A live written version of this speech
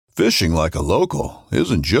Fishing like a local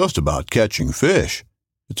isn't just about catching fish.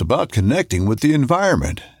 It's about connecting with the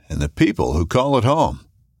environment and the people who call it home.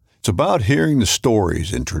 It's about hearing the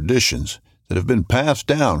stories and traditions that have been passed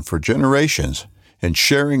down for generations and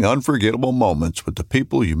sharing unforgettable moments with the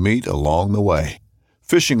people you meet along the way.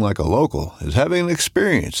 Fishing like a local is having an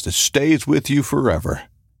experience that stays with you forever.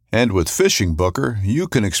 And with Fishing Booker, you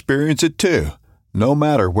can experience it too, no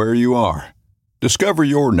matter where you are. Discover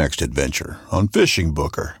your next adventure on Fishing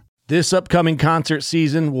Booker. This upcoming concert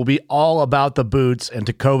season will be all about the boots, and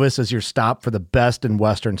Tecovas is your stop for the best in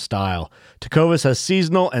Western style. Tecovas has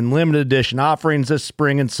seasonal and limited edition offerings this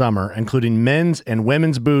spring and summer, including men's and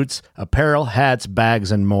women's boots, apparel, hats,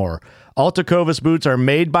 bags, and more. All Tecovas boots are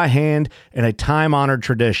made by hand in a time-honored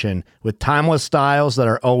tradition with timeless styles that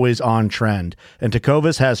are always on trend. And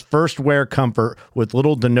Tecovas has first wear comfort with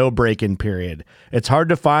little to no break-in period. It's hard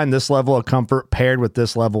to find this level of comfort paired with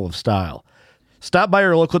this level of style. Stop by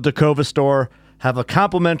your local Tecovas store, have a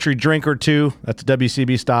complimentary drink or two, that's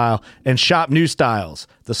WCB style, and shop new styles.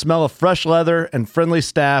 The smell of fresh leather and friendly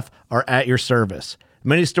staff are at your service.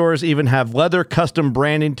 Many stores even have leather custom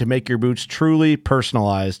branding to make your boots truly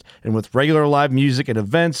personalized. And with regular live music and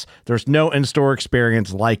events, there's no in-store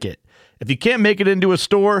experience like it. If you can't make it into a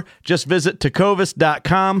store, just visit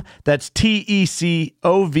tecovas.com. That's TECOVAS.com.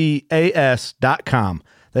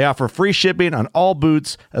 They offer free shipping on all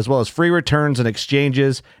boots, as well as free returns and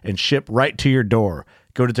exchanges, and ship right to your door.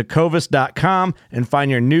 Go to tecovas.com and find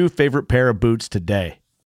your new favorite pair of boots today.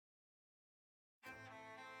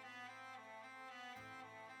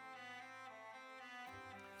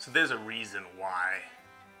 So there's a reason why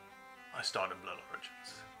I started Blood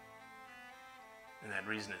Origins. And that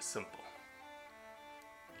reason is simple.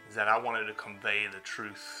 Is that I wanted to convey the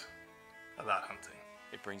truth about hunting.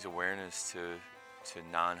 It brings awareness to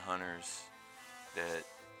non-hunters that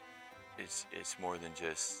it's more than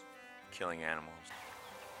just killing animals.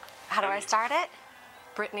 How do I start it?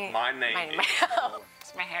 Brittany. My name is...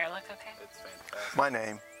 Does my hair look okay? It's fantastic. My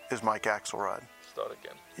name is Mike Axelrod. Start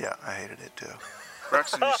again. Yeah, I hated it too.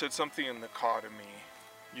 Braxton, you said something in the car to me.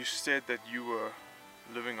 You said that you were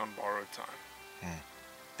living on borrowed time.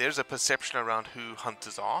 There's a perception around who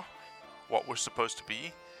hunters are, what we're supposed to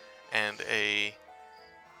be, and a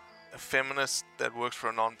feminist that works for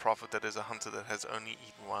a non-profit that is a hunter that has only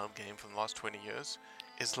eaten wild game for the last 20 years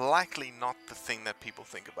is likely not the thing that people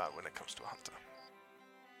think about when it comes to a hunter.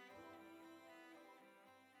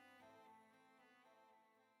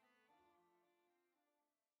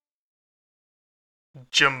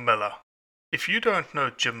 Jim Miller. If you don't know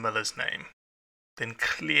Jim Miller's name, then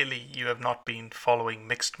clearly you have not been following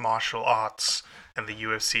mixed martial arts and the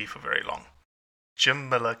UFC for very long. Jim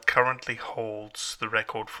Miller currently holds the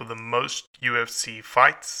record for the most UFC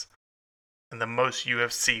fights and the most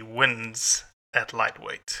UFC wins at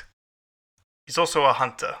lightweight. He's also a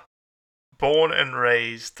hunter, born and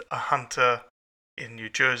raised a hunter in New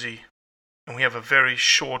Jersey, and we have a very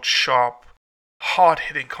short, sharp,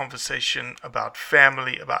 hard-hitting conversation about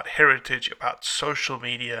family, about heritage, about social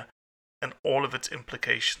media, and all of its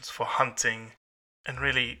implications for hunting. And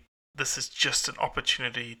really, this is just an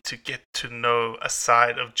opportunity to get to know a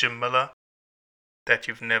side of Jim Miller that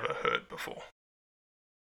you've never heard before.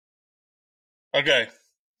 Okay,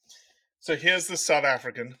 so here's the South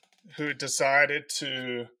African who decided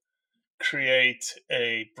to create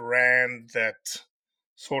a brand that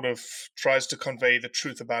sort of tries to convey the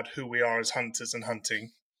truth about who we are as hunters and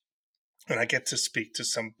hunting. And I get to speak to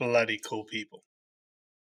some bloody cool people.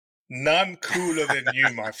 None cooler than you,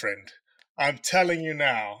 my friend. I'm telling you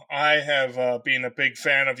now, I have been a big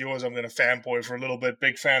fan of yours. I'm going to fanboy for a little bit.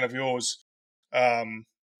 Big fan of yours. And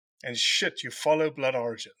shit, you follow Blood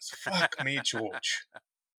Origins. Fuck me, George.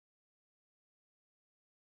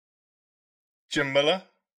 Jim Miller,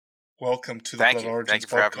 welcome to the Blood Origins podcast. Thank you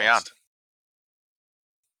for having me on.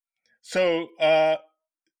 So,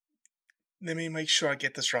 let me make sure I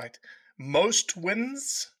get this right. Most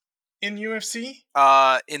wins in UFC?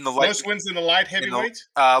 Most wins in the light heavyweight?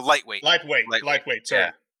 Lightweight. Lightweight, sorry.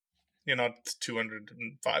 Yeah. You're not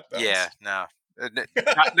 205 pounds. Yeah, no.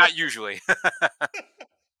 not usually.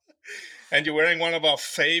 And you're wearing one of our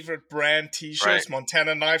favorite brand t-shirts, Right.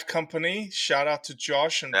 Montana Knife Company. Shout out to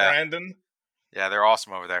Josh and Brandon. Yeah, they're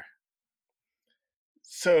awesome over there.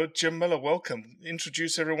 So, Jim Miller, welcome.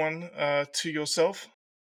 Introduce everyone to yourself.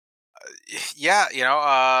 Yeah,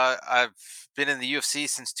 I've been in the UFC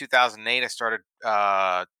since 2008. I started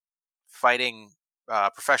fighting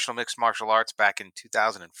professional mixed martial arts back in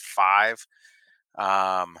 2005.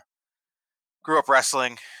 Grew up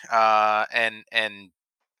wrestling, and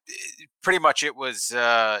pretty much it was,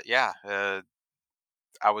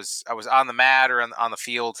 was on the mat or on the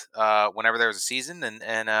field whenever there was a season,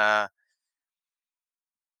 and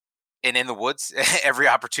in the woods every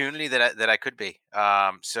opportunity that I could be.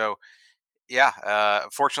 So yeah,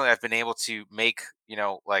 fortunately I've been able to make,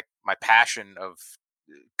 like my passion of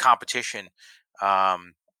competition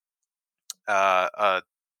um, a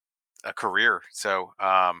career. So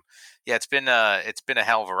yeah, it's been a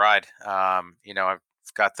hell of a ride. I've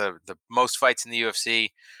got the most fights in the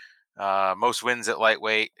UFC, most wins at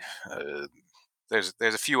lightweight. Uh, there's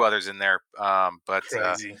a few others in there, but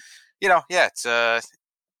Crazy. yeah,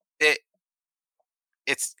 it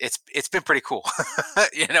it's been pretty cool.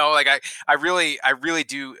 Like I really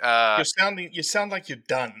do. You sound like you're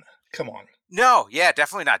done. Come on. No, yeah,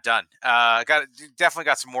 definitely not done. Definitely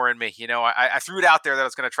got some more in me. I threw it out there that I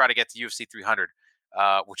was going to try to get to UFC 300,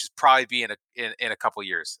 which is probably be in a couple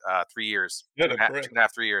years, 3 years, Good, great.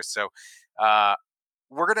 2.5, 3 years. So uh,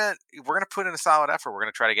 we're gonna put in a solid effort. We're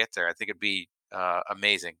gonna try to get there. I think it'd be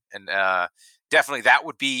amazing, and definitely that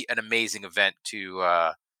would be an amazing event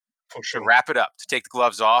For to sure. wrap it up, to take the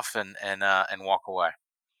gloves off and walk away.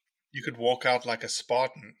 You could walk out like a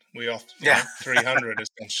Spartan. We are Yeah. 300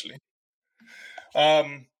 essentially.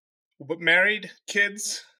 But married,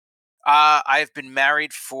 kids. I've been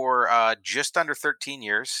married for just under 13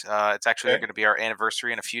 years. It's actually Okay. going to be our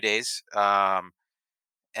anniversary in a few days.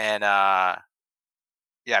 And yeah,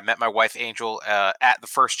 I met my wife Angel at the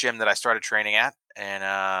first gym that I started training at,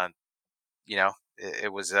 and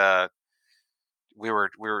it was we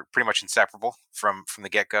were pretty much inseparable from the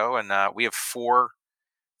get go, and we have four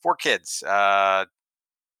kids,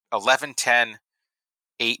 11, 10,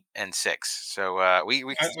 8, and 6. So we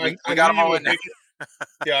I got knew them you all were in there. big.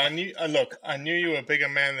 Yeah, I knew. Look, I knew you were a bigger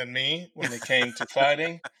man than me when it came to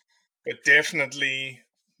fighting, but definitely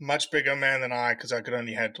much bigger man than I because I could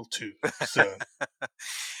only handle 2. So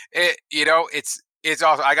It's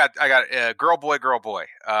also I got girl boy girl boy.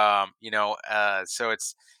 So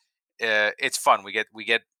it's fun. We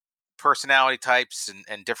get personality types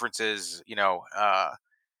and differences.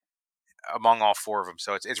 Among all 4 of them.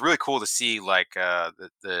 So it's really cool to see like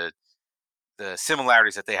the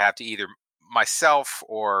similarities that they have to either myself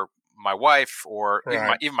or my wife or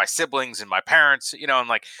right, even my siblings and my parents. And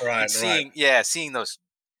like right. seeing those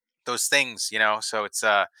things. So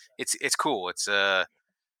it's cool. It's yeah,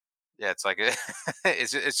 it's like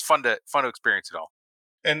it's fun to experience it all.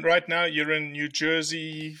 And right now you're in New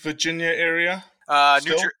Jersey, Virginia area.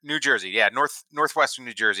 Still? New Jersey, yeah, northwestern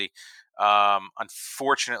New Jersey.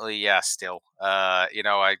 Unfortunately, yeah, still. I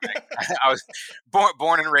was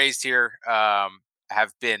born and raised here.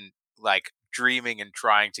 Have been like dreaming and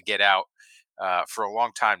trying to get out for a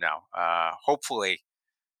long time now. Hopefully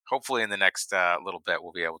in the next little bit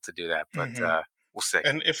we'll be able to do that, but Mhm. we'll see.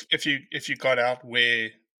 And if you got out, where,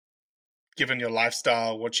 given your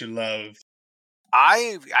lifestyle, what you love,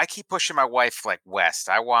 I keep pushing my wife like west.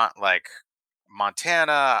 I want like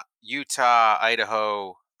Montana, Utah,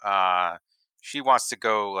 Idaho. She wants to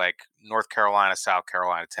go like North Carolina, South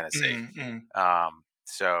Carolina, Tennessee.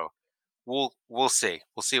 So we'll see.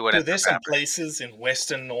 We'll see what so ends up there's some happening. places in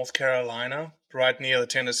western North Carolina, right near the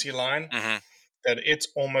Tennessee line, Hmm. that it's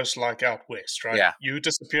almost like out west, right? Yeah, You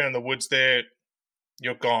disappear in the woods there,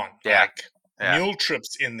 you're gone. yeah, Like yeah. mule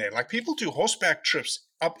trips in there. Like people do horseback trips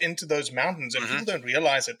up into those mountains, and Hmm. people don't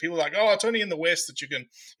realize it. People are like, oh, it's only in the west that you can,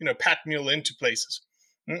 pat mule into places.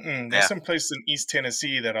 There's Yeah, some places in East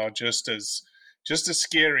Tennessee that are just as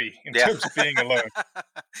scary in yeah. terms of being alone.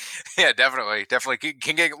 Yeah, definitely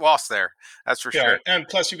can get lost there. That's for Yeah, sure. and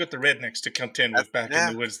plus you got the rednecks to contend with back in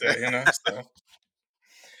Yeah. the woods there.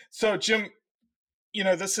 So Jim,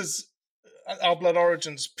 this is our Blood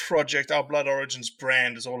Origins project. Our Blood Origins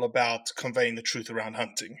brand is all about conveying the truth around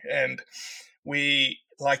hunting, and we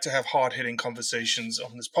like to have hard-hitting conversations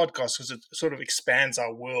on this podcast because it sort of expands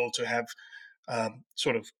our world to have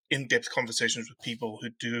sort of in-depth conversations with people who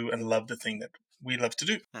do and love the thing that we love to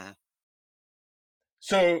do. Mhm.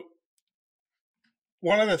 So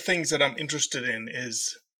one of the things that I'm interested in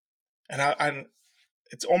is, and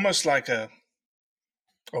it's almost like a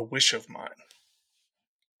wish of mine.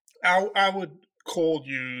 I would call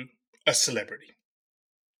you a celebrity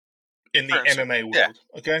in the Sure. MMA Yeah. world.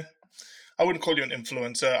 Okay, I wouldn't call you an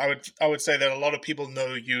influencer. I would say that a lot of people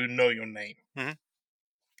know your name, Mhm.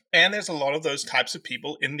 and there's a lot of those types of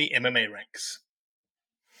people in the MMA ranks.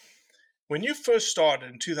 When you first started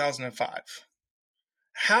in 2005,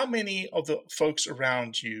 how many of the folks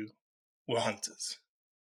around you were hunters?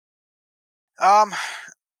 Um,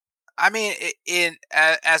 I mean,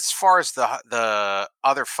 as far as the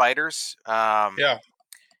other fighters, Yeah.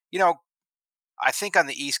 you know, I think on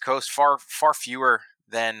the East Coast, far fewer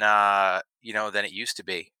than than it used to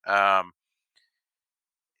be.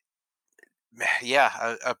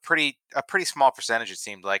 Yeah, a pretty small percentage it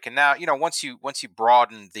seemed like. And now, once you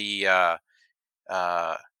broaden the uh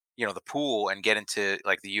the pool and get into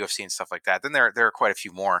like the UFC and stuff like that, then there are quite a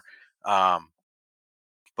few more. Um,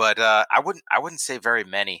 but I wouldn't say very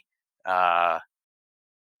many. Uh,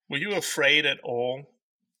 Were you afraid at all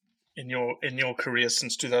in your career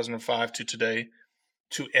since 2005 to today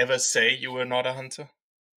to ever say you were not a hunter?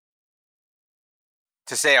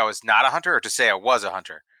 to say I was not a hunter, or to say I was a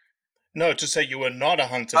hunter. No, to say you were not a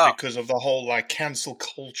hunter Oh, because of the whole like cancel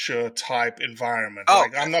culture type environment. oh,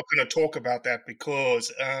 Like, I'm not going to talk about that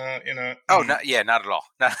because, oh, no, yeah, not at all.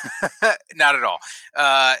 Not, not at all.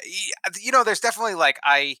 There's definitely like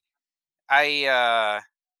I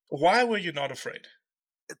why were you not afraid?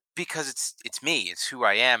 because it's me. It's who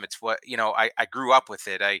I am. It's what I grew up with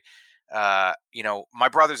it. My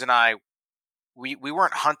brothers and I, we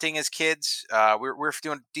weren't hunting as kids. We were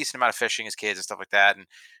doing a decent amount of fishing as kids and stuff like that. And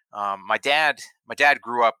my dad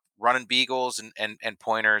grew up running beagles and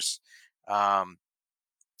pointers, um,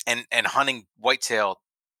 and hunting whitetail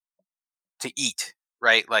to eat.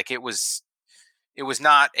 Right, like it was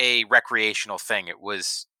not a recreational thing. It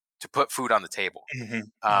was to put food on the table. Hmm.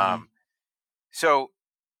 Hmm. Um, so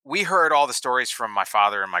we heard all the stories from my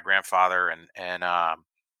father and my grandfather, and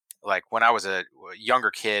like when I was a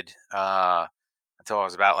younger kid, until I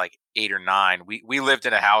was about like 8 or 9, we lived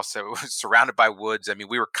in a house that was surrounded by woods. I mean,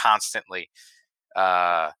 we were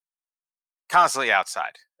uh, constantly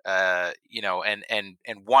outside, and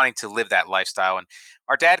wanting to live that lifestyle. And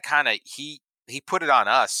our dad kind of he put it on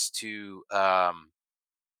us to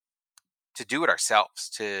do it ourselves,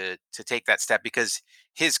 to take that step, because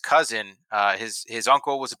his cousin, his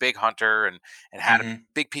uncle was a big hunter, and had a Hmm.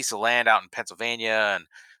 big piece of land out in Pennsylvania, and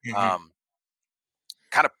Hmm. um,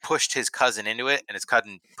 kind of pushed his cousin into it, and his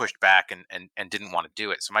cousin pushed back and didn't want to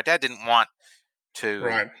do it. So my dad didn't want to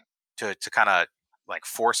Right. to kind of like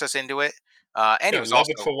force us into it. And he Yeah, was love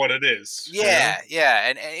it also, for what it is. yeah, yeah,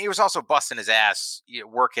 and he was also busting his ass,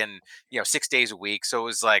 working 6 days a week. So it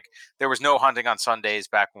was like there was no hunting on Sundays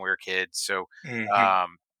back when we were kids. So Hmm.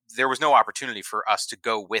 um, there was no opportunity for us to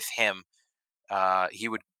go with him. He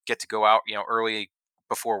would get to go out, early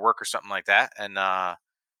before work or something like that, and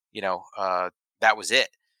you know, uh, that was it.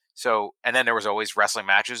 So, and then there was always wrestling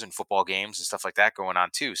matches and football games and stuff like that going on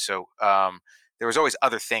too. So, there was always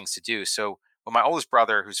other things to do. So, when my oldest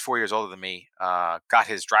brother, who's 4 years older than me, got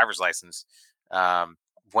his driver's license, um,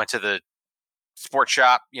 went to the sports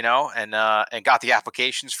shop, and got the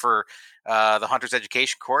applications for the hunter's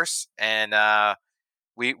education course, and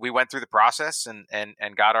we went through the process and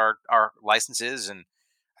got our licenses. And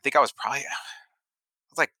I think I was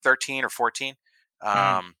like 13 or 14.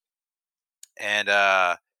 Hmm. Um, and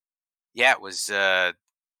Yeah, it was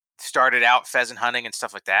started out pheasant hunting and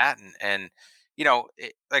stuff like that, and like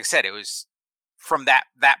I said, it was from that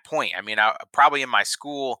point. I mean, probably in my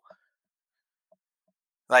school,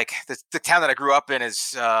 like the town that I grew up in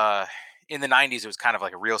is in the '90s. It was kind of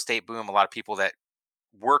like a real estate boom. A lot of people that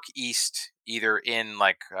work east, either in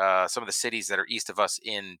like some of the cities that are east of us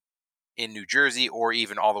in New Jersey, or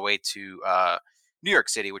even all the way to New York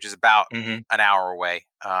City, which is about Hmm. an hour away.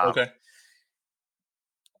 Okay.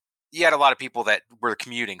 You had a lot of people that were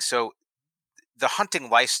commuting, so the hunting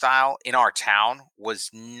lifestyle in our town was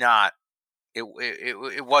not it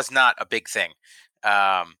was not a big thing.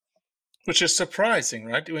 Um, Which is surprising,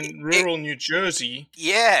 right? In it rural New Jersey.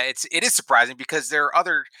 Yeah, it is surprising, because there are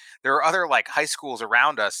other like high schools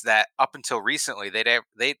around us that up until recently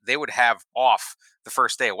they would have off the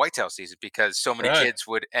first day of whitetail season, because so many Right. kids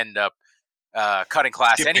would end up cutting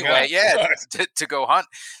class Skipping anyway. out. Yeah, Right. to go hunt.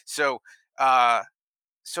 So uh,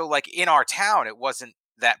 so like in our town, it wasn't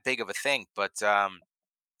that big of a thing, but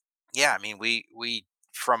yeah, I mean, we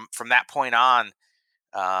from that point on,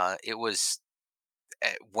 it was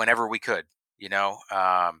whenever we could,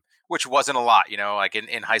 which wasn't a lot, like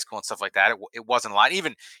in high school and stuff like that. It wasn't a lot.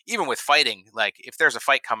 Even with fighting, like if there's a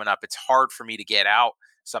fight coming up, it's hard for me to get out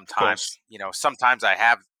Of course. sometimes. Sometimes I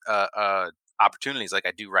have opportunities like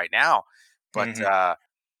I do right now, but Hmm.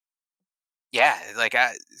 yeah, like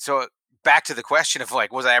so back to the question of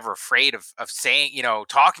like, was I ever afraid of saying,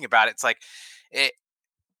 talking about it? It's like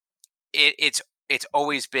it, it's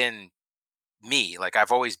always been me. Like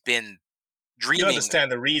I've always been You dreaming.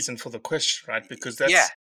 understand the reason for the question, right? Because Yeah.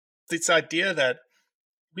 that's this idea that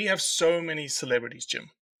we have so many celebrities,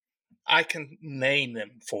 Jim. I can name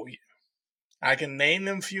them for you. I can name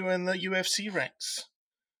them for you in the UFC ranks.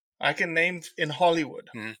 I can name in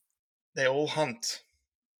Hollywood. Mhm. They all hunt.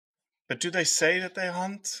 But do they say that they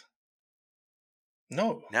hunt?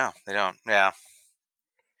 No. No, they don't. Yeah.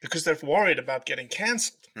 because they're worried about getting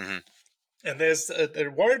cancelled. Hmm. And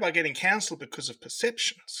they're worried about getting cancelled because of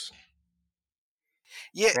perceptions,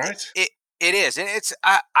 Yeah, right? it is, and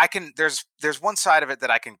I can there's one side of it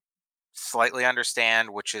that I can slightly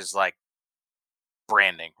understand, which is like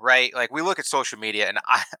branding, right? Like we look at social media, and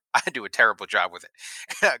I I do a terrible job with it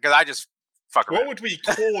because I just fuck What would we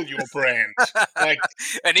call your brand? around. Like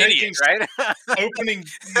An taking, idiot, right? opening,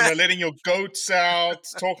 letting your goats out,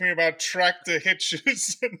 talking about tractor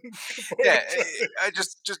hitches and Yeah, Kubota. I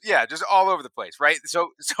just all over the place, right?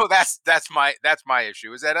 So that's my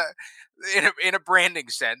issue is that in a branding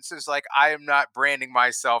sense, is like I am not branding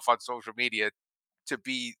myself on social media to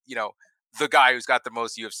be the guy who's got the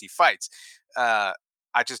most UFC fights. Uh,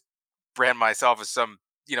 I just brand myself as some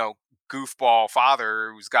goofball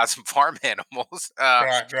father who's got some farm animals.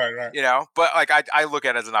 Right. But like I look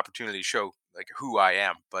at it as an opportunity to show like who I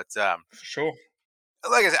am. But For sure.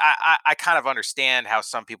 like I said, I kind of understand how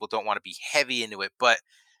some people don't want to be heavy into it, but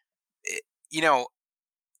it, you know,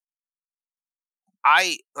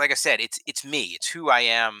 like I said, it's me, it's who I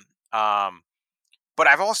am. But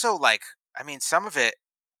I've also like, I mean, some of it,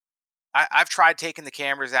 I've tried taking the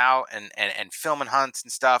cameras out and filming hunts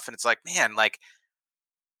and stuff, and it's like, man, like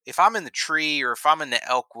if I'm in the tree or if I'm in the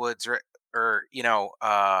elk woods or in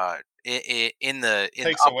the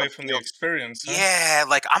Takes away upland from the fields, experience, huh? yeah,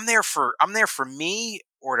 like I'm there for me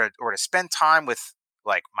or to spend time with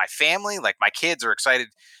like my family. Like my kids are excited.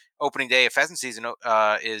 Opening day of pheasant season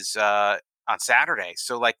is on Saturday,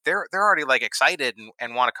 so like they're already like excited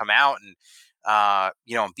and want to come out and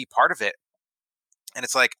be part of it. And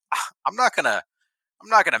it's like I'm not gonna I'm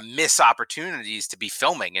not gonna miss opportunities to be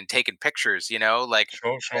filming and taking pictures. Like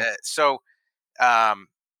Sure. so. Um,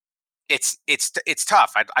 it's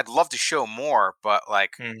tough. I'd love to show more, but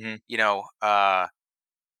like Hmm. you know,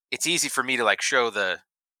 it's easy for me to like show the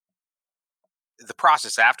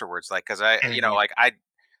process afterwards, like because Hmm. like I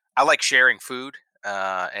like sharing food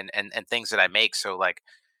and things that I make. So like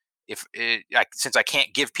since I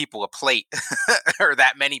can't give people a plate or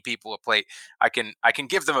that many people a plate, I can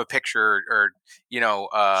give them a picture or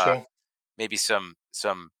Sure. maybe some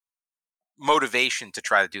motivation to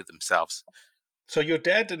try to do it themselves. So your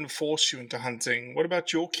dad didn't force you into hunting. What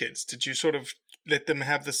about your kids? Did you sort of let them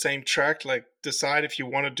have the same track, like decide if you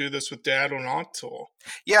want to do this with dad or not? Or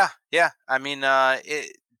Yeah. I mean,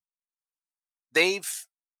 they've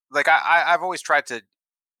like I've always tried to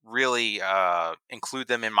really include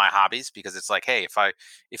them in my hobbies because it's like, hey,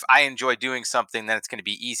 if I enjoy doing something, then it's going to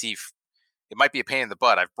be easy. It might be a pain in the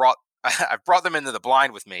butt. I've brought I've brought them into the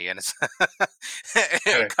blind with me, and it's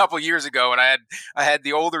a okay, couple years ago, and I had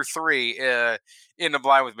the older three in the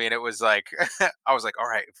blind with me, and it was like I was like, all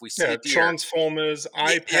right, if we see yeah, a deer, Transformers,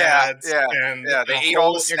 yeah, iPads, yeah, and yeah, they a ate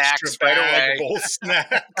all the whole extra snacks right bag of away. all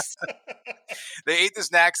snacks. They ate the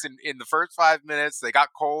snacks in the first 5 minutes. They got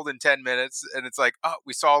cold in 10 minutes, and it's like, oh,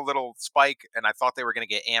 we saw a little spike, and I thought they were going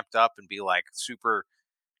to get amped up and be like super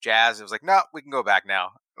jazzed. It was like, no, we can go back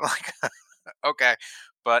now. Like, okay,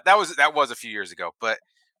 but that was a few years ago. But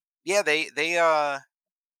yeah, they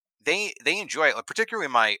enjoy it. Like, particularly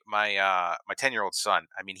my 10-year-old son.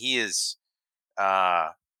 I mean, uh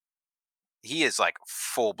he is like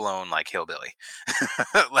full blown like hillbilly.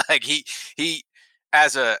 Like he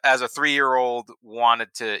as a 3-year-old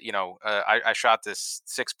wanted to I shot this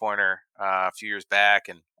 6 pointer a few years back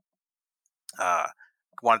and uh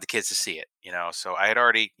wanted the kids to see it, so I had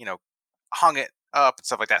already hung it up and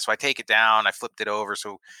stuff like that. So I take it down, I flipped it over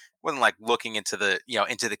so it wasn't like looking into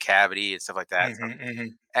the cavity and stuff like that. So, Hmm.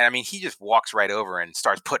 and I mean, he just walks right over and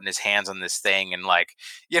starts putting his hands on this thing and like,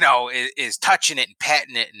 is touching it and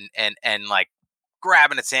petting it and like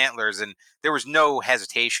grabbing its antlers. And there was no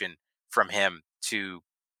hesitation from him to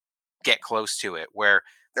get close to it. Where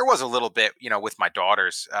there was a little bit, with my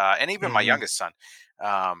daughters and even my Hmm. youngest son,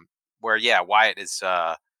 um, where yeah, Wyatt is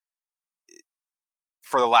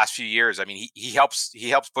for the last few years. I mean, he helps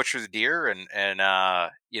butcher the deer and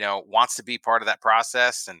wants to be part of that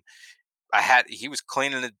process. And he was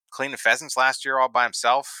cleaning pheasants last year all by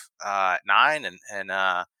himself at 9 and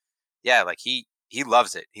yeah, like he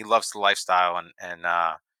loves it. He loves the lifestyle and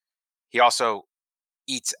he also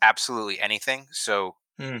eats absolutely anything. So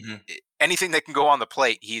Hmm. anything that can go on the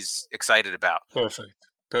plate, he's excited about.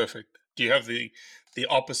 Perfect. Do you have the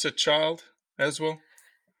opposite child as well?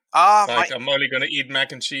 My Like, I'm only going to eat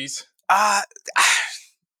mac and cheese. uh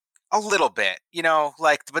a little bit,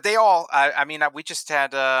 like, but they all. I mean, we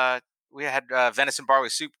had venison barley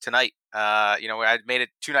soup tonight. I made it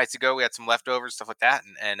 2 nights ago. We had some leftovers, stuff like that,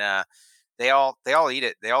 and they all eat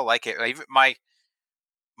it. They all like it. Even my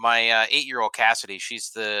 8-year-old Cassidy,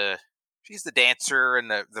 she's the she's the dancer and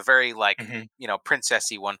the very like Mhm.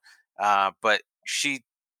 princessy one. But she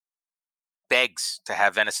begs to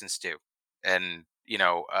have venison stew, and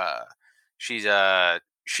she's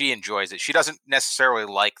she enjoys it. She doesn't necessarily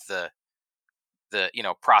like the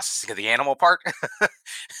processing of the animal part,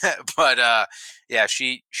 but yeah,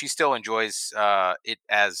 she still enjoys it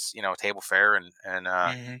as table fare, and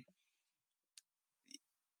Mhm.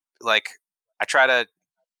 like I try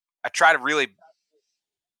to really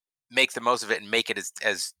make the most of it and make it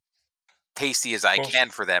as tasty as Of I course. can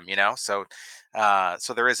for them, so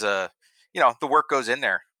so there is a the work goes in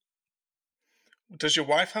there. Does your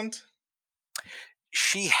wife hunt?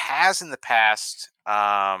 She has in the past.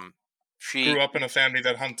 She Grew up in a family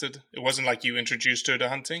that hunted. It wasn't like you introduced her to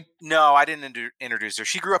hunting. No, I didn't introduce her.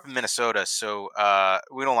 She grew up in Minnesota, so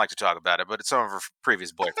we don't like to talk about it. But it's some of her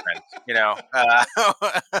previous boyfriends.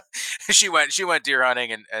 She went deer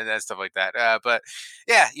hunting and stuff like that. But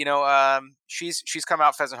yeah, she's come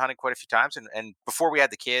out pheasant hunting quite a few times, and before we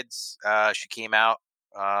had the kids, she came out,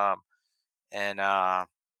 um, and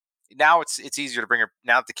now it's easier to bring her.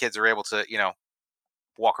 Now that the kids are able to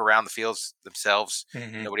walk around the fields themselves,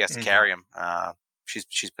 Mhm. nobody has to Mhm. carry them.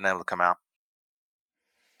 She's been able to come out.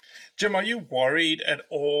 Jim, are you worried at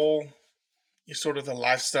all? You sort of the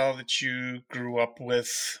lifestyle that you grew up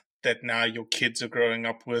with, that now your kids are growing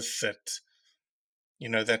up with, that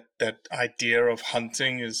that idea of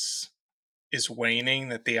hunting is waning,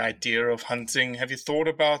 that the idea of hunting, have you thought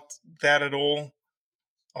about that at all?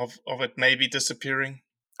 Of it maybe disappearing?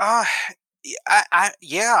 Uh,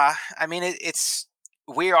 yeah. I mean, it's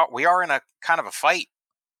we are in a kind of a fight,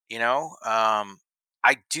 you know.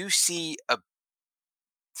 I do see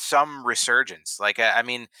some resurgence. Like, I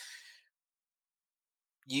mean,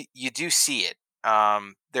 you do see it.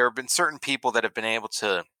 There have been certain people that have been able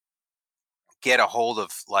to get a hold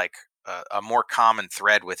of like a more common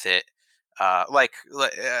thread with it.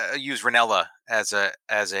 Use Ranella as a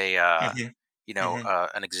Mhm. Mhm.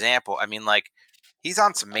 an example. I mean, like he's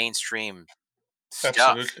on some mainstream stuff,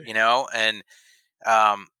 Absolutely.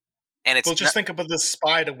 um, and it's Well, just not. think about the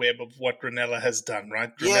spider web of what Ranella has done,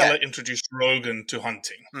 right? Yeah. Ranella introduced Rogan to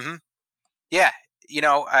hunting Hmm. Yeah.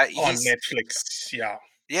 on He's Netflix. Yeah.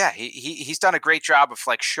 yeah he's done a great job of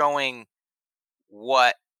like showing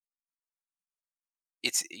what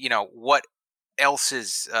what else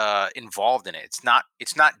is involved in it. It's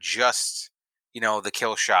not just the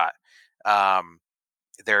kill shot. Um,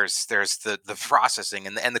 there's the processing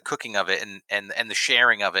and the cooking of it and the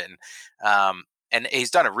sharing of it, and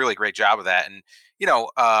he's done a really great job of that. And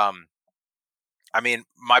I mean,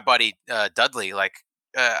 my buddy Dudley, like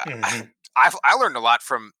Hmm. I learned a lot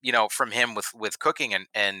from him with cooking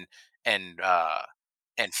and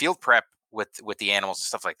field prep with the animals and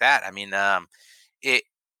stuff like that. I mean, it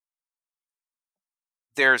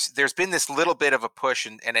there's been this little bit of a push,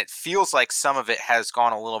 and it feels like some of it has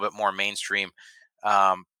gone a little bit more mainstream.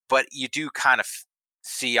 But you do kind of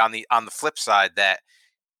see on the flip side that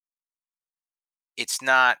it's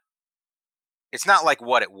not it's not like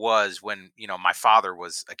what it was when my father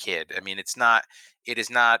was a kid. I mean, it is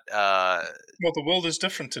not Well, the world is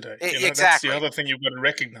different today. That's the exactly. other thing you've got to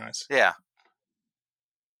recognize. Yeah.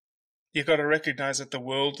 You've got to recognize that the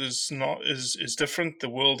world is different. The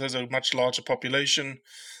world has a much larger population.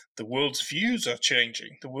 The world's views are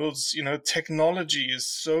changing. The world's technology is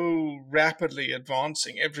so rapidly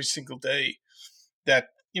advancing every single day that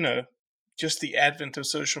just the advent of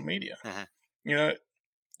social media. Hmm. You know,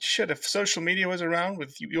 shit. If social media was around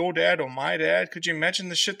with your dad or my dad, could you imagine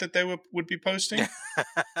the shit that they would be posting?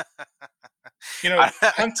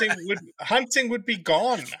 Hunting would be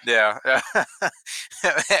gone. Yeah.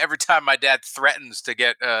 Every time my dad threatens to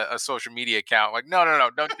get a social media account, like, no, no, no,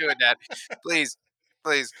 don't do it, Dad. Please,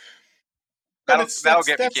 please. But That'll it's that'll that's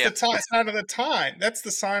get me that's the canceled. sign of the time. That's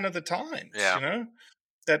the sign of the times. Yeah.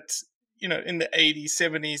 That in the 80s,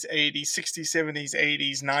 70s, 80s, 60s, 70s,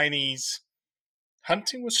 80s, 90s,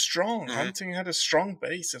 hunting was strong. Hmm. Hunting had a strong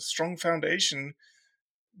base, a strong foundation,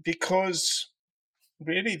 because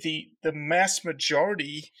really the mass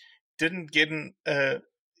majority didn't get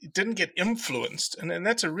didn't get influenced, and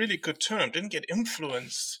that's a really good term. Didn't get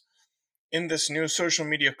influenced in this new social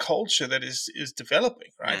media culture that is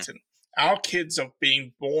developing, Mm. right? And our kids are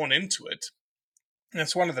being born into it. And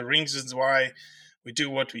that's one of the reasons why we do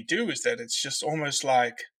what we do, is that it's just almost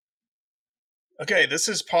like, okay, this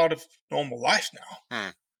is part of normal life now.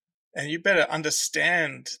 Mm. And you better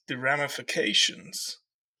understand the ramifications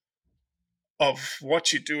of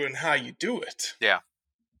what you do and how you do it. Yeah.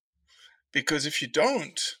 Because if you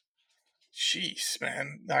don't, jeez,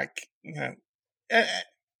 man, like,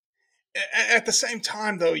 at the same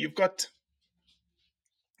time, though, you've got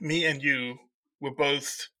me and you were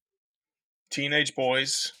both teenage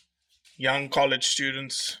boys, young college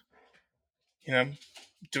students,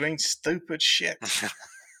 doing stupid shit.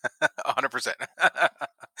 100%.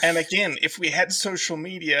 And again, if we had social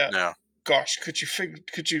media, No. gosh,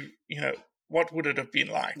 what would it have been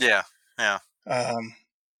like? Yeah.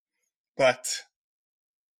 But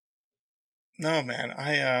no,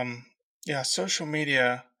 man, social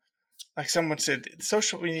media, like someone said,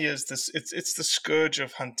 social media is it's the scourge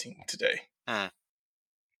of hunting today.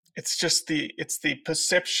 It's just it's the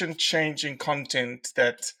perception changing content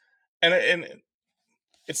that, and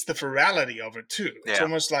it's the virality of it too. It's Yeah.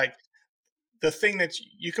 almost like the thing that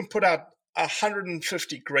you can put out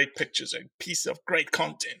 150 great pictures, a piece of great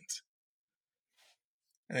content,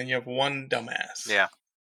 and then you have one dumbass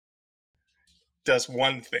does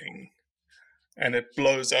one thing, and it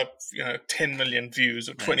blows up, 10 million views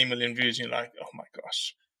or 20 million views, and you're like, oh my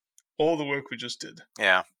gosh, all the work we just did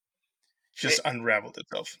just unraveled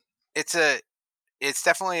itself. It's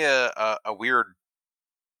definitely a weird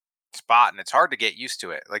spot, and it's hard to get used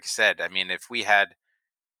to it. Like I said, I mean, if we had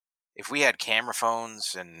camera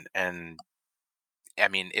phones and I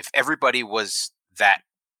mean, if everybody was that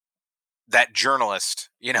journalist,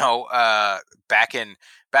 back in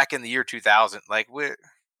the year 2000, like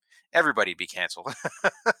everybody'd be canceled.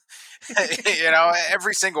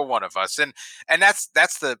 Every single one of us. And that's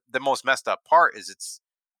the most messed up part, is it's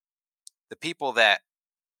the people that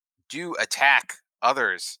do attack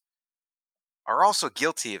others are also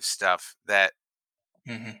guilty of stuff that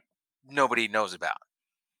nobody knows about,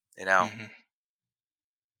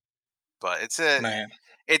 but it's Man.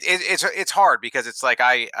 it's hard, because it's like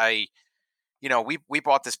we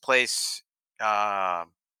bought this place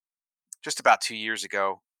just about 2 years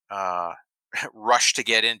ago, rushed to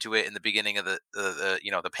get into it in the beginning of the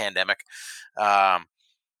pandemic, and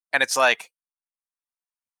it's like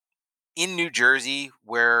in New Jersey,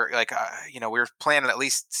 where like we were planning at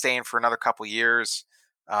least staying for another couple years.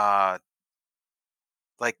 Like,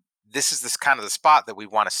 this is kind of the spot that we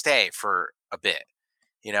want to stay for a bit.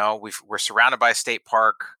 We're surrounded by a state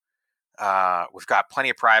park. We've got plenty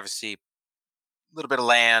of privacy, a little bit of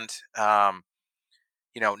land.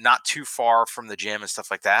 Not too far from the gym and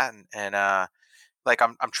stuff like that. And like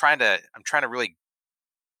I'm trying to really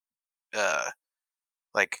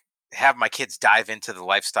like have my kids dive into the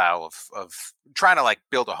lifestyle of trying to like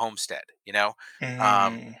build a homestead, but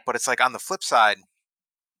it's like, on the flip side,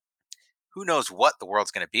 who knows what the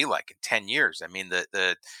world's going to be like in 10 years. I mean,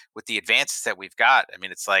 the with the advances that we've got, I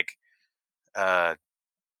mean, it's like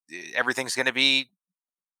everything's going to be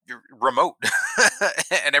remote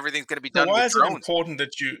and everything's going to be done why with is drones.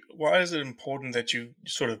 Why is it important that you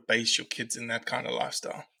sort of base your kids in that kind of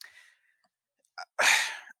lifestyle?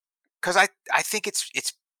 Because I think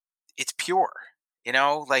it's pure,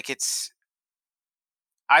 like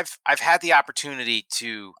I've had the opportunity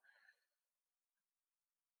to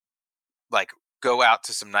like go out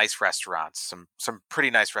to some nice restaurants, some pretty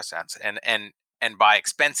nice restaurants, and buy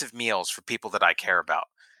expensive meals for people that I care about.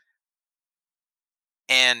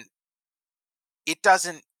 And it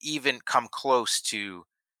doesn't even come close to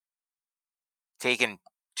taking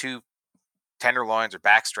 2 tenderloins or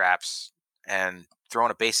back straps and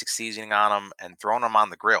throwing a basic seasoning on them and throwing them on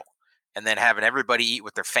the grill, and then having everybody eat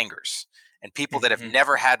with their fingers. And people that have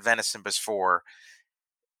never had venison before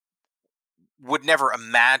would never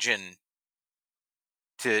imagine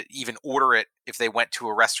to even order it if they went to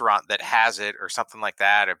a restaurant that has it or something like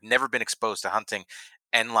that. Have never been exposed to hunting,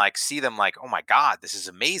 and like see them like, oh my God, this is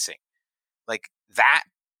amazing. Like, that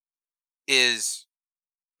is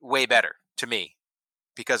way better to me,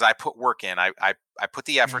 because I put work in. I put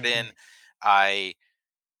the effort in. I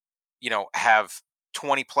have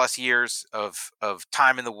 20 plus years of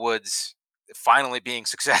time in the woods, finally being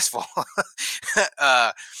successful.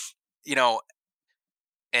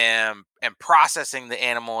 And processing the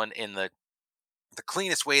animal in the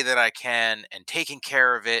cleanest way that I can, and taking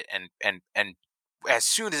care of it, and as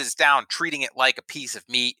soon as it's down, treating it like a piece of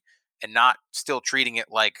meat, and not still treating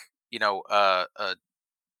it like an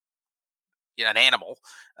animal,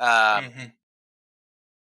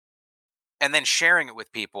 and then sharing it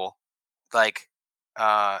with people. Like,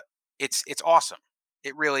 it's awesome.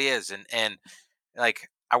 It really is. And like,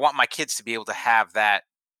 I want my kids to be able to have that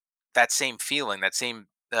same feeling, that same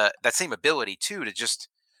ability too, to just,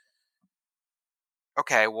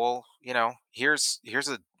 okay, well, here's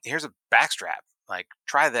a backstrap. Like,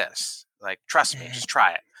 try this. Like, trust me, just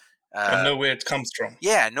try it. And know where it comes from.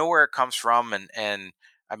 Yeah, know where it comes from. And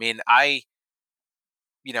I mean, a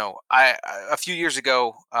few years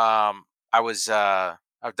ago, I was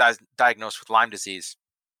diagnosed with Lyme disease,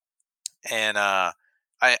 and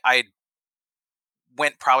I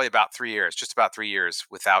went probably about 3 years, just about 3 years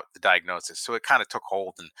without the diagnosis. So it kind of took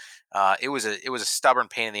hold, and it was a stubborn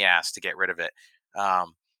pain in the ass to get rid of it.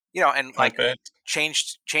 Um, and I like bet.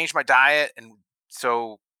 changed my diet, and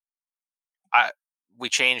so I we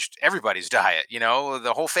changed everybody's diet.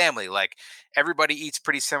 The whole family, like everybody eats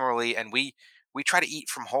pretty similarly, and we try to eat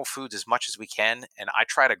from whole foods as much as we can, and I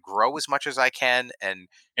try to grow as much as I can, and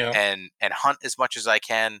Yeah. and hunt as much as I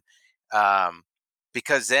can, um,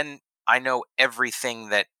 because then I know everything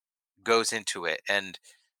that goes into it, and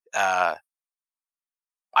uh,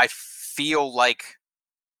 I feel like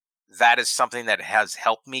that is something that has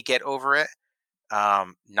helped me get over it.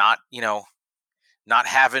 Not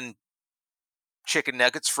having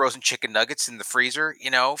frozen chicken nuggets in the freezer,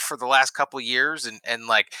 for the last couple years, and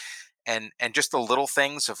just the little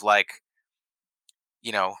things of like,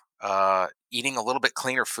 eating a little bit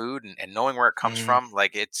cleaner food, and knowing where it comes Mm. from.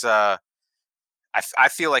 Like I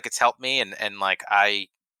feel like it's helped me, and like I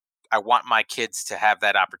want my kids to have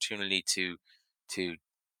that opportunity to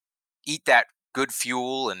eat that good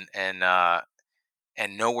fuel, and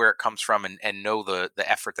know where it comes from, and know the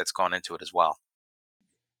effort that's gone into it as well.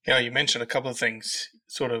 Yeah, you mentioned a couple of things.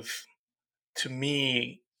 Sort of, to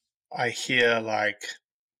me, I hear like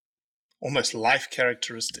almost Hmm. life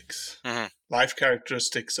characteristics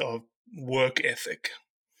of work ethic.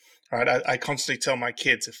 Right? I constantly tell my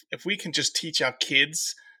kids, if we can just teach our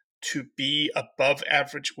kids to be above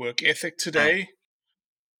average work ethic today,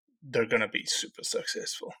 they're going to be super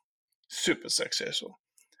successful. Super successful.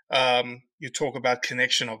 You talk about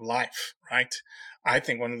connection of life, right? I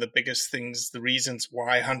think one of the biggest things, the reasons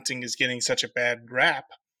why hunting is getting such a bad rap,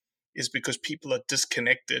 is because people are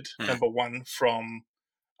disconnected, Mhm. number one, from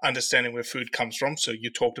understanding where food comes from. So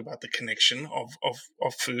you talked about the connection of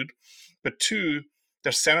food. But two,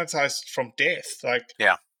 they're sanitized from death. Like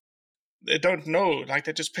Yeah. they don't know, like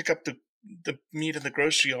they just pick up the meat in the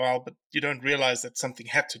grocery aisle, but you don't realize that something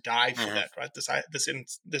had to die for Mhm. that, right?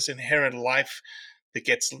 This inherent life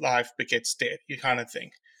begets life begets death, you kind of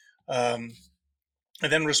thing. Um,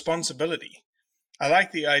 and then responsibility. I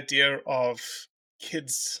like the idea of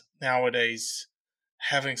kids nowadays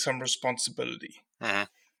having some responsibility Mhm.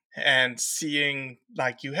 and seeing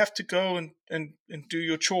like you have to go and do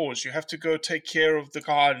your chores. You have to go take care of the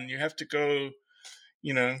garden. You have to go,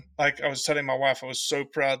 like I was telling my wife, I was so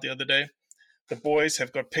proud the other day. The boys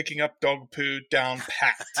have got picking up dog poo down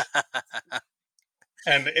packed.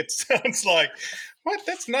 And it sounds like, what?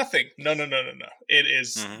 That's nothing. No, no, no, no, no. It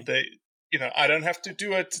is, Mhm. I don't have to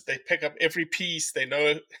do it. They pick up every piece. They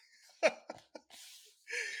know.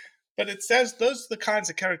 But it says those are the kinds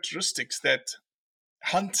of characteristics that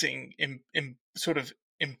hunting sort of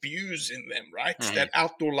imbues in them, right? Mhm. That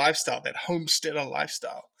outdoor lifestyle, that homesteader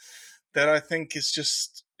lifestyle, that I think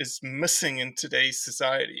is missing in today's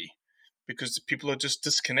society because people are just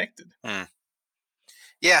disconnected. Mhm.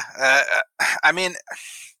 Yeah. I mean,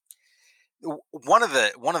 one of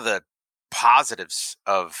the positives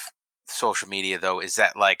of social media, though, is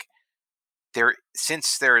that like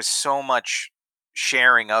since there is so much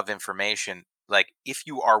sharing of information, like if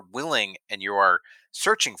you are willing and you are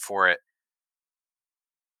searching for it,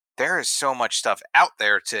 there is so much stuff out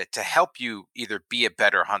there to help you either be a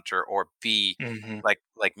better hunter or be Hmm.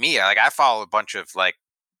 like me. Like I follow a bunch of like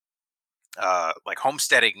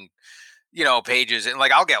homesteading, pages, and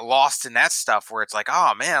like I'll get lost in that stuff where it's like,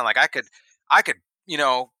 oh man, like I could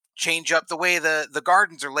change up the way the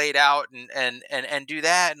gardens are laid out, and do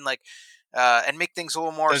that, and like and make things a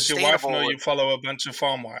little more Does your wife know sustainable. you follow a bunch of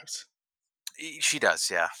farm wives? She does,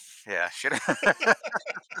 yeah. Yeah, she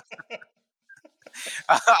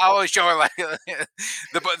I always show her like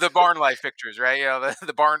the barn life pictures, right?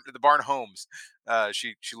 The barn homes.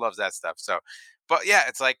 She loves that stuff. So, but yeah,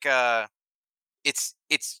 it's like it's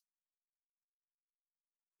it's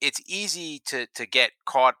it's easy to get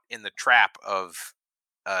caught in the trap of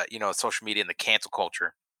social media and the cancel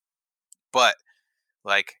culture. But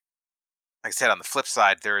like I said, on the flip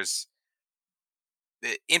side, there's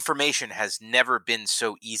information has never been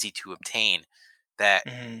so easy to obtain that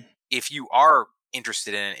Hmm. if you are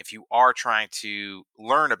interested in it, if you are trying to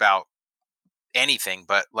learn about anything,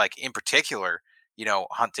 but like in particular,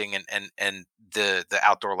 hunting and the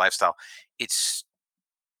outdoor lifestyle, it's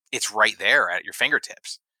it's right there at your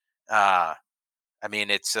fingertips. Uh, I mean,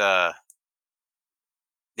 it's yeah,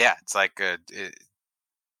 it's like It's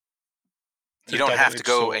you a don't have to double-edged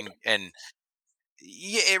go sword. and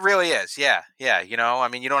yeah, it really is. Yeah, yeah. I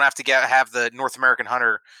mean, you don't have to have the North American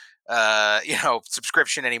Hunter,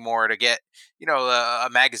 subscription anymore to get a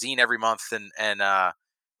magazine every month, and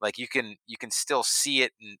like you can still see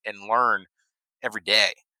it and learn every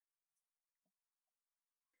day.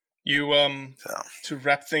 You So. to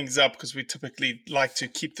wrap things up, because we typically like to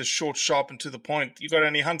keep the short, sharp, and to the point. You got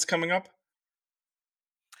any hunts coming up?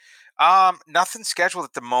 Nothing scheduled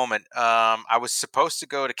at the moment. I was supposed to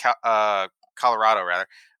go to Colorado, rather,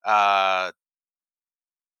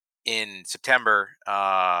 in September.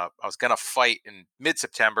 I was gonna fight in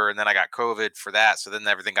mid-September, and then I got COVID for that, so then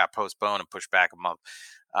everything got postponed and pushed back a month.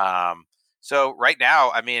 So right now,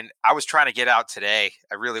 I mean, I was trying to get out today.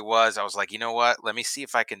 I really was. I was like, you know what? Let me see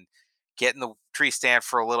if I can get in the tree stand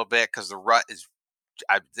for a little bit, because the rut is,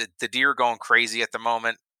 the deer are going crazy at the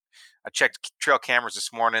moment. I checked trail cameras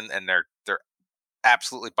this morning, and they're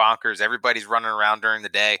absolutely bonkers. Everybody's running around during the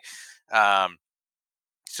day.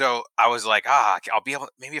 So I was like, I'll be able,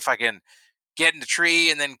 maybe if I can get in the tree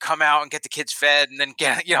and then come out and get the kids fed and then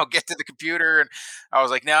get to the computer. And I was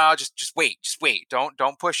like, no, just wait,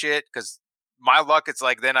 don't push it, because my luck, it's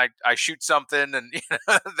like then I shoot something, and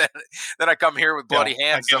then I come here with bloody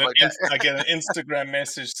hands. I get an Instagram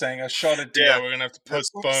message saying I shot a deer. Yeah. We're gonna have to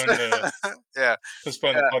postpone the Yeah.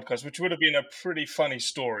 podcast, which would have been a pretty funny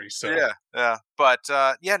story. So Yeah. But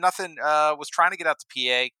nothing. Was trying to get out to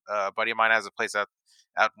PA. A buddy of mine has a place out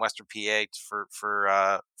in Western PA for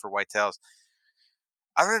whitetails.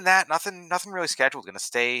 Other than that, nothing really scheduled. Gonna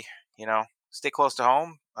stay close to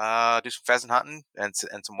home. Do some pheasant hunting and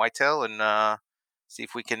some whitetail, and see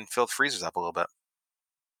if we can fill the freezers up a little bit.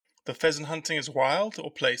 the pheasant hunting is wild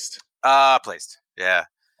or placed? Placed. Yeah.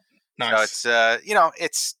 Nice. So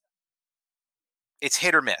it's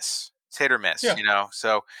hit or miss. It's hit or miss. Yeah.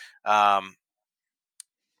 So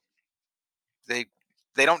they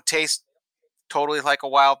don't taste totally like a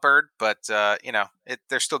wild bird, but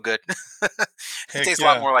they're still good. It tastes a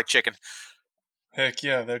lot more like chicken. Heck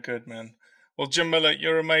yeah, they're good, man. Well, Jim Miller,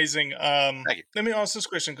 you're amazing. Thank you. Let me ask this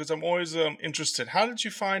question, because I'm always interested. How did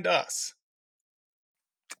you find us?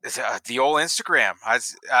 The old Instagram.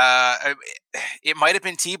 It might have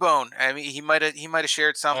been T-Bone. I mean, he might have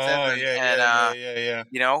shared something. Oh, yeah.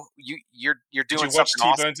 You're doing Did you watch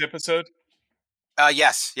something T-Bone's episode?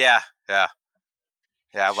 Yes, yeah. I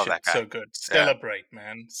love that guy. So good. Celebrate,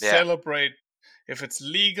 man. Yeah. Celebrate. If it's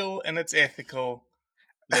legal and it's ethical,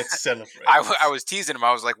 let's celebrate. I was teasing him.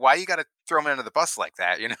 I was like, why you got to throw him under the bus like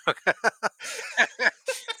that?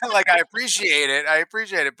 Like, I appreciate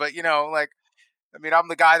it. But, I mean, I'm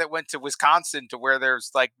the guy that went to Wisconsin to where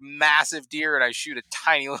there's like massive deer, and I shoot a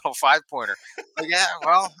tiny little 5-pointer. Like, yeah,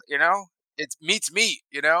 well, it's meat's meat,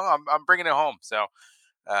 I'm bringing it home. So,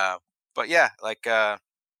 but yeah, like,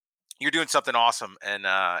 you're doing something awesome, and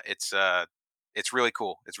it's really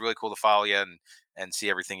cool. It's really cool to follow you and see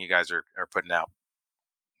everything you guys are putting out.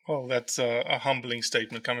 Well, that's a humbling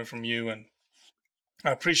statement coming from you, and I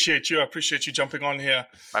appreciate you. I appreciate you jumping on here.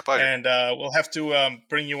 My pleasure. And we'll have to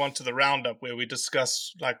bring you onto the roundup where we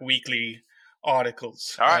discuss like weekly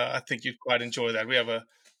articles. All right. I think you'd quite enjoy that. We have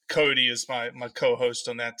Cody is my co-host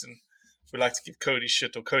on that, and we like to give Cody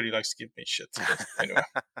shit, or Cody likes to give me shit. So anyway,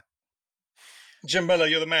 Jim Miller,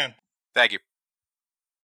 you're the man. Thank you.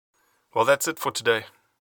 Well, that's it for today.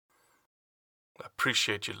 I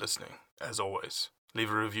appreciate you listening, as always. Leave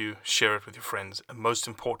a review, share it with your friends, and most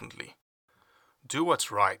importantly, do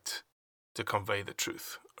what's right to convey the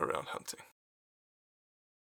truth around hunting.